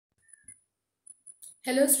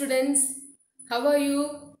Hello students, how are you?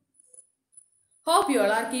 Hope you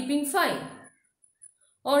all are keeping fine.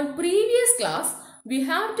 On previous class, we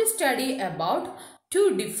have to study about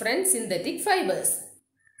two different synthetic fibers.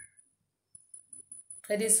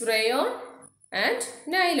 That is rayon and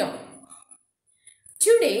nylon.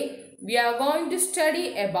 Today, we are going to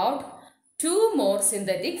study about two more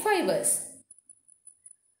synthetic fibers.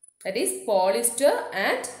 That is polyester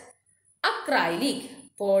and acrylic.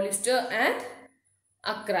 Polyester and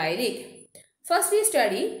acrylic. First we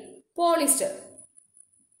study polyester.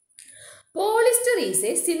 Polyester is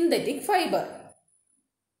a synthetic fiber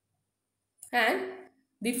and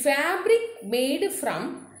the fabric made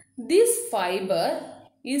from this fiber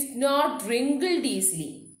is not wrinkled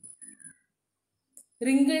easily.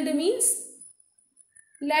 Wrinkled means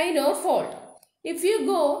line or fold. If you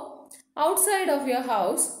go outside of your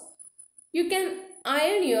house, you can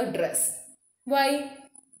iron your dress. Why?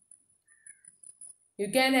 You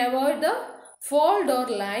can avoid the fold or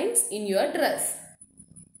lines in your dress.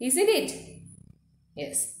 Isn't it?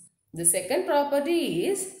 Yes. The second property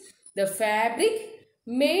is the fabric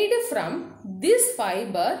made from this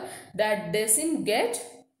fiber that doesn't get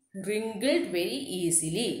wrinkled very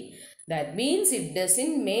easily. That means it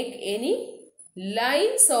doesn't make any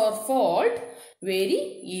lines or fold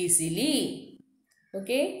very easily.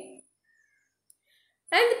 Okay.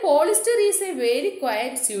 And polyester is a very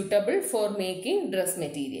quite suitable for making dress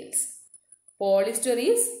materials. Polyester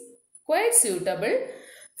is quite suitable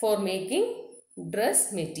for making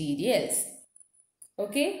dress materials.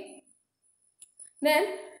 Okay. Then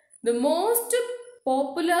the most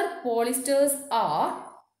popular polyesters are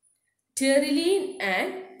terylene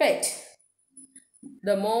and PET.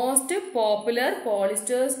 The most popular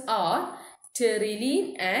polyesters are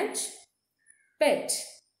terylene and PET.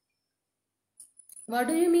 What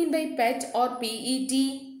do you mean by PET or PET?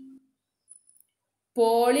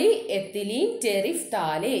 Polyethylene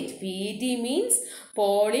terephthalate. PET means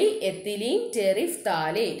polyethylene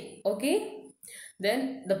terephthalate. Okay.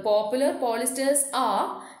 Then the popular polyesters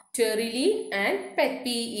are terylene and PET.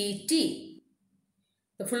 PET.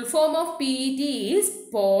 The full form of PET is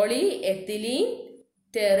polyethylene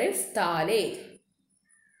terephthalate.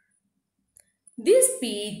 This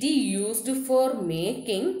PET used for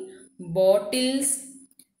making bottles,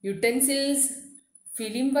 utensils,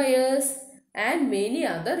 film wires and many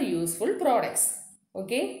other useful products.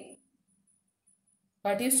 Okay.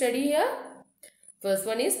 What you study here? First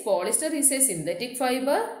one is polyester is a synthetic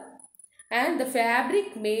fiber and the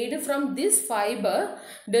fabric made from this fiber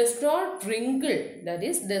does not wrinkle. That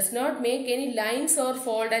is, does not make any lines or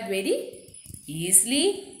fold out very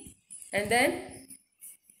easily. And then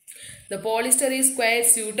the polyester is quite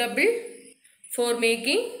suitable for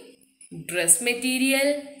making dress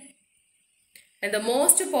material, and the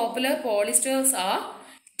most popular polyesters are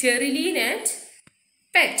terylene and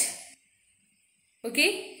PET.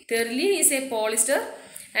 Okay, terylene is a polyester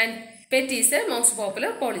and PET is the most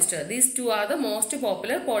popular polyester. These two are the most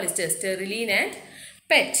popular polyesters, terylene and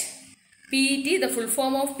PET. PET, the full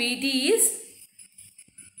form of PET is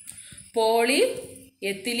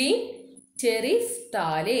polyethylene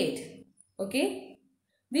terephthalate. Okay.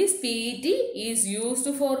 This PET is used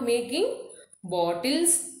for making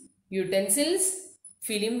bottles, utensils,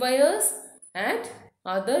 film wires and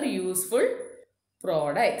other useful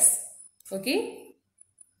products. Okay.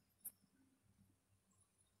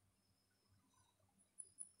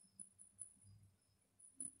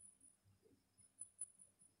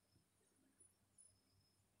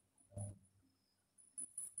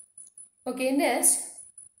 Okay, next,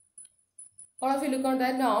 all of you look on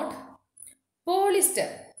that note. Polyester.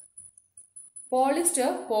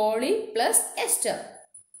 Polyester, poly plus ester,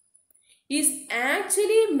 is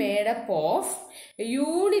actually made up of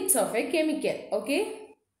units of a chemical.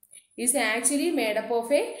 Okay. Is actually made up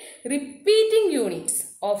of a repeating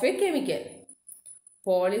units of a chemical.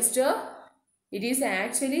 Polyester, it is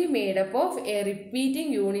actually made up of a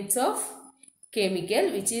repeating units of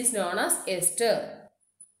chemical which is known as ester.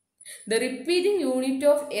 The repeating unit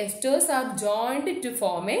of esters are joined to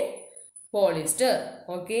form a polyester.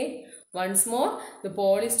 Okay. Once more, the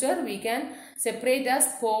polyester we can separate as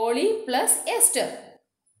poly plus ester.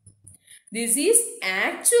 This is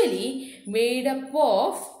actually made up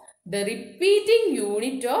of the repeating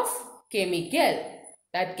unit of chemical.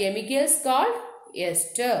 That chemical is called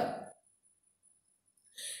ester.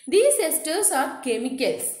 These esters are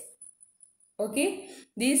chemicals. Okay.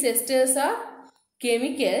 These esters are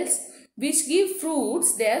chemicals which give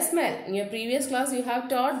fruits their smell. In your previous class you have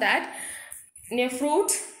taught that in a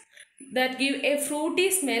fruit that give a fruity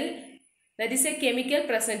smell, that is a chemical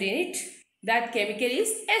present in it. That chemical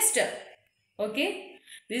is ester. Okay.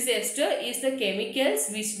 This ester is the chemicals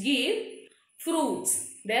which give fruits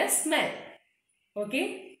their smell.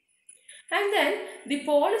 Okay. And then the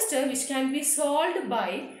polyester which can be solved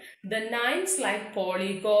by the names like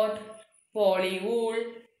polycot, polywool,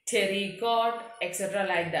 terrycot, etc.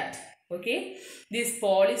 like that. Okay. This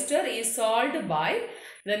polyester is solved by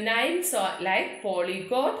the names like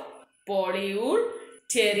polycot, polywool,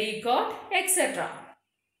 terrycot, etc.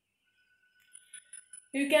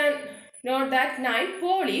 You can note that name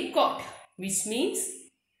polycot, which means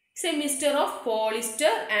it's a mixture of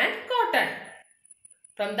polyester and cotton.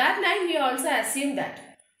 From that name we also assume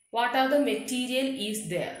that what are the material is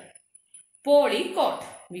there. Polycot,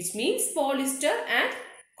 which means polyester and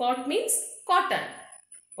cot means cotton.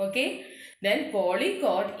 Okay. Then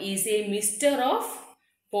polycot is a mixture of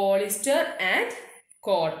polyester and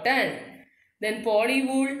cotton. Then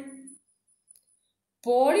polywool.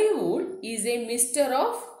 Polywool is a mixture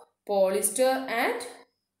of polyester and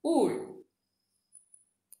wool.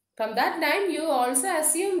 From that name you also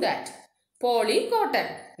assume that polycotton,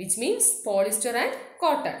 which means polyester and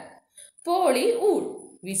cotton.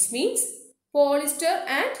 Polywool, which means polyester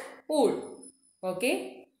and wool.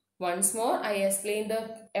 Okay. Once more I explain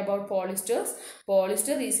about polyesters.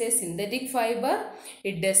 Polyester is a synthetic fiber.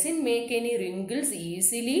 It doesn't make any wrinkles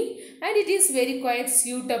easily and it is very quite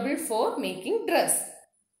suitable for making dress.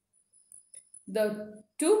 The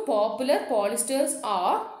two popular polyesters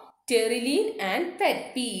are terylene and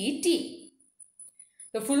PET.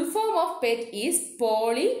 The full form of PET is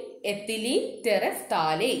polyethylene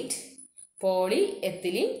terephthalate.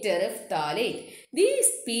 Polyethylene terephthalate. This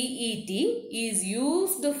PET is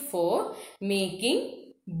used for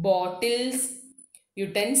making bottles,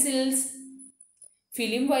 utensils,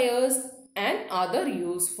 film wires and other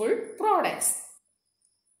useful products.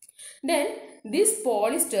 Then this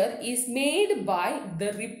polyester is made by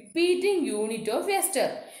the repeating unit of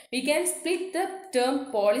ester. We can split the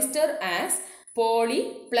term polyester as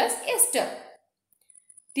poly plus ester.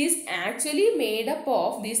 It is actually made up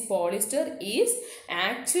of, this polyester is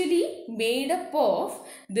actually made up of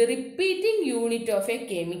the repeating unit of a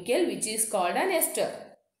chemical which is called an ester.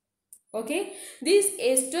 Okay. This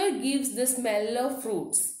ester gives the smell of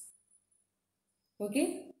fruits.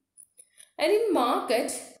 Okay. And in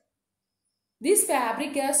market, this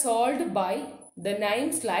fabric are sold by the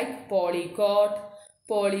names like polycot,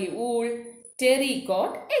 polywool,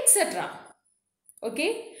 terrycot, etc.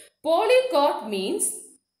 Okay. Polycot means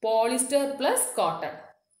polyester plus cotton.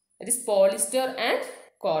 That is polyester and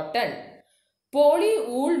cotton.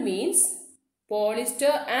 Polywool means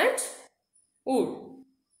polyester and wool.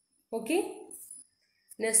 Okay.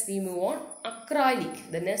 Next we move on.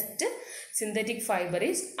 Acrylic. The next synthetic fiber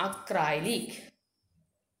is acrylic.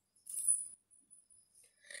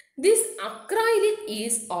 This acrylic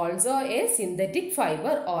is also a synthetic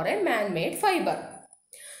fiber or a man-made fiber.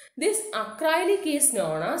 This acrylic is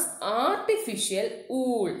known as artificial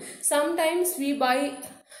wool. Sometimes we buy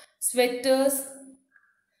sweaters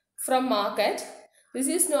from market. This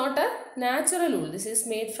is not a natural wool. This is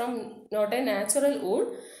made from not a natural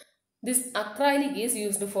wool. This acrylic is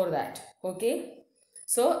used for that. Okay.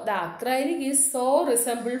 So the acrylic is so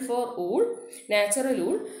resemble for wool, natural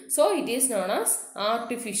wool. So it is known as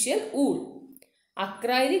artificial wool.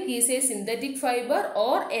 Acrylic is a synthetic fiber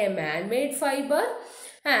or a man-made fiber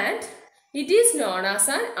and it is known as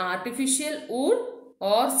an artificial wool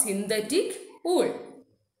or synthetic wool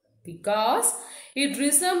because it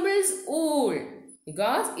resembles wool.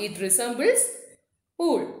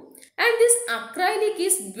 And this acrylic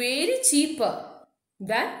is very cheaper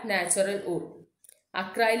than natural wool.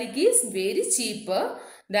 Acrylic is very cheaper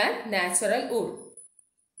than natural wool.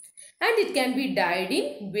 And it can be dyed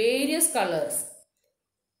in various colors.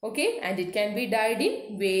 Okay, and it can be dyed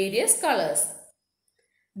in various colors.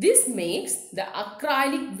 This makes the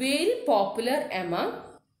acrylic very popular among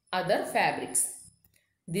other fabrics.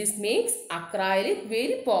 This makes acrylic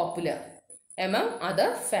very popular among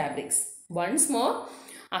other fabrics. Once more,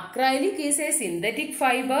 acrylic is a synthetic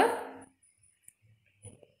fiber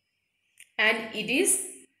and it is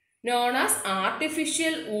known as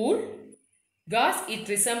artificial wool because it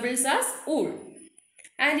resembles as wool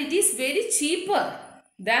and it is very cheaper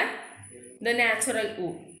than the natural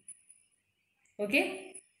wool. Okay.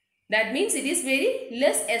 That means it is very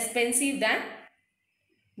less expensive than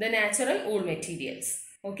the natural wool materials.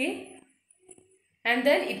 Okay. And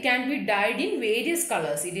then it can be dyed in various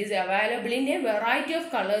colors. It is available in a variety of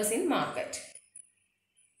colors in market.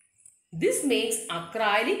 This makes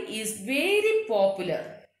acrylic is very popular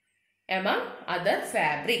among other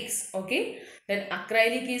fabrics. Okay. Then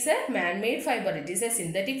acrylic is a man-made fiber. It is a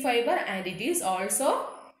synthetic fiber and it is also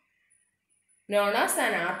known as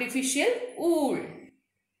an artificial wool.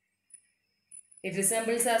 It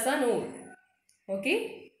resembles as an wool.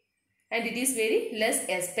 Okay. And it is very less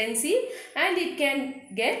expensive and it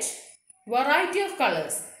can get variety of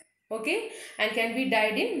colors. Okay. And can be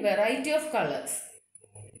dyed in variety of colors.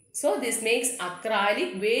 So this makes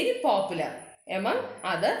acrylic very popular among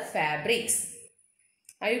other fabrics.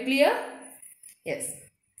 Are you clear? Yes.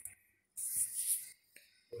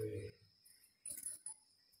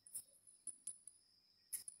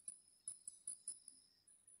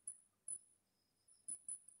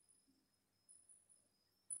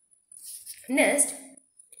 Next,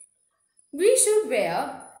 we should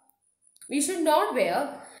not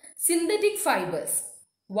wear synthetic fibers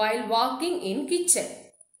while walking in kitchen.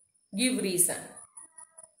 Give reason.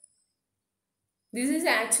 This is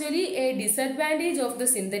actually a disadvantage of the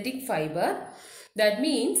synthetic fiber. That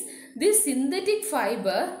means this synthetic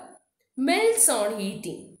fiber melts on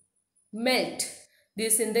heating.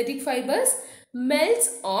 These synthetic fibers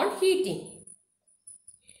melts on heating.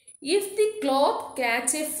 If the cloth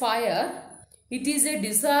catch a fire, it is a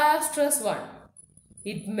disastrous one.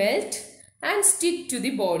 It melt and stick to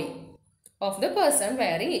the body of the person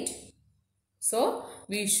wearing it. So,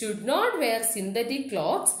 we should not wear synthetic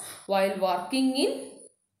clothes while working in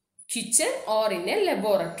kitchen or in a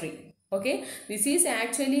laboratory. Okay, this is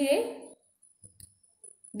actually a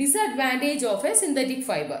disadvantage of a synthetic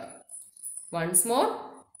fiber. Once more,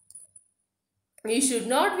 we should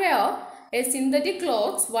not wear a synthetic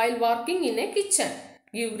clothes while working in a kitchen.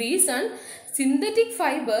 Give reason, synthetic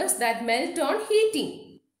fibers that melt on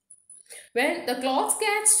heating. When the cloths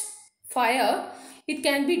catch fire, it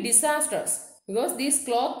can be disastrous because these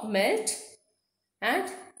cloth melt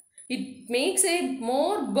and it makes a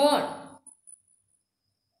more burn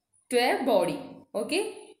to a body.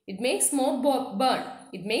 Okay, it makes more burn.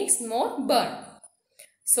 It makes more burn.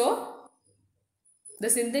 So the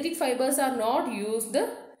synthetic fibers are not used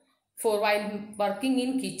for while working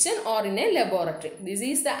in kitchen or in a laboratory. This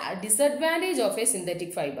is the disadvantage of a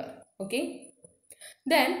synthetic fiber. Okay.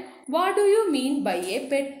 Then what do you mean by a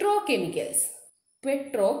petrochemicals?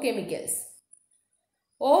 Petrochemicals.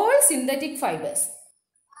 All synthetic fibers.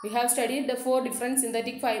 We have studied the 4 different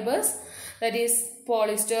synthetic fibers, that is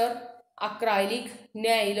polyester, acrylic,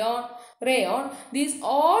 nylon, rayon. These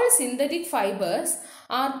all synthetic fibers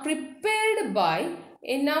are prepared by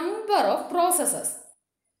a number of processes.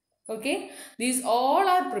 Okay, these all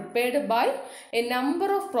are prepared by a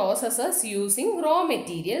number of processes using raw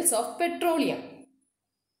materials of petroleum.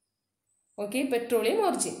 Okay, petroleum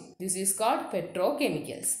origin. This is called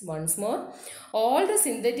petrochemicals. Once more, all the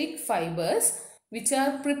synthetic fibers which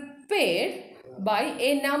are prepared by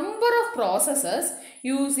a number of processes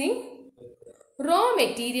using raw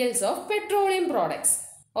materials of petroleum products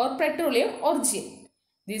or petroleum origin.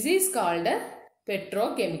 This is called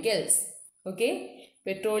petrochemicals. Okay,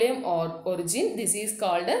 petroleum origin. This is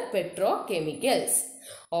called petrochemicals.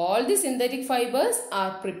 All the synthetic fibers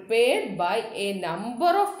are prepared by a number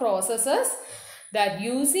of processes that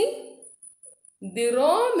using the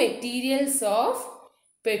raw materials of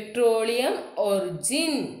petroleum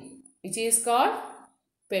origin, which is called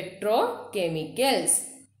petrochemicals.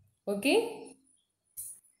 Okay.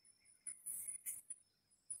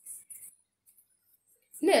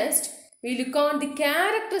 Next, we look on the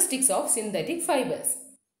characteristics of synthetic fibers.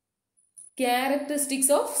 Characteristics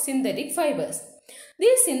of synthetic fibers.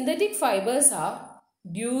 These synthetic fibers are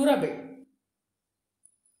durable.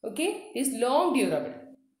 Okay, it is long durable.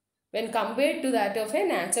 When compared to that of a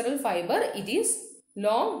natural fiber, it is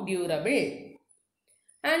long durable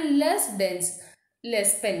and less dense,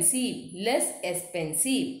 less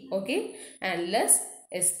expensive. Okay, and less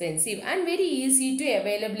expensive and very easy to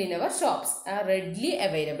available in our shops, are readily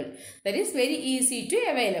available. That is very easy to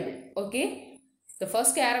available. Okay, the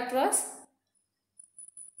first character is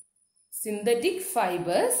synthetic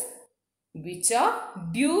fibers which are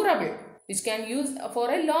durable, which can use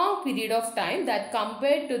for a long period of time that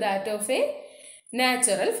compared to that of a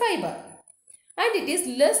natural fiber, and it is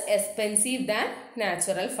less expensive than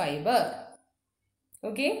natural fiber.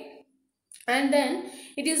 Okay, and then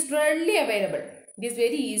it is readily available. It is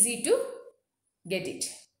very easy to get it.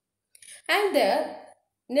 And the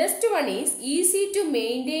next one is easy to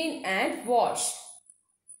maintain and wash.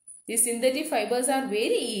 These synthetic fibers are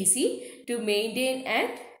very easy to maintain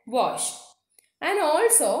and wash. And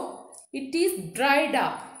also it is dried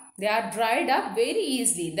up. They are dried up very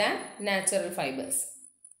easily than natural fibers.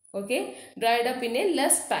 Okay, dried up in a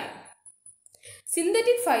less time.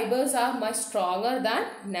 Synthetic fibers are much stronger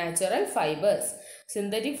than natural fibers.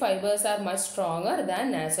 Synthetic fibers are much stronger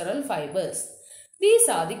than natural fibers. These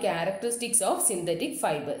are the characteristics of synthetic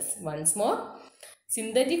fibers. Once more,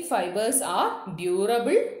 synthetic fibers are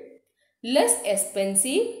durable, less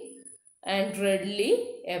expensive and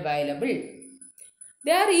readily available.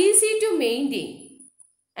 They are easy to maintain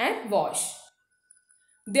and wash.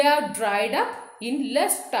 They are dried up in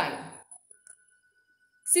less time.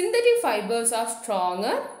 Synthetic fibers are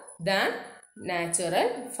stronger than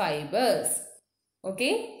natural fibers.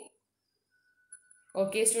 Okay?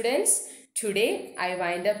 Okay students, today I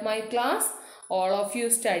wind up my class. All of you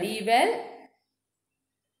study well.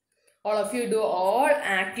 All of you do all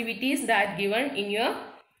activities that given in your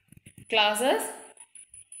classes.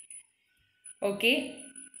 Okay?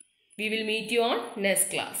 We will meet you on next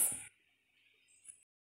class.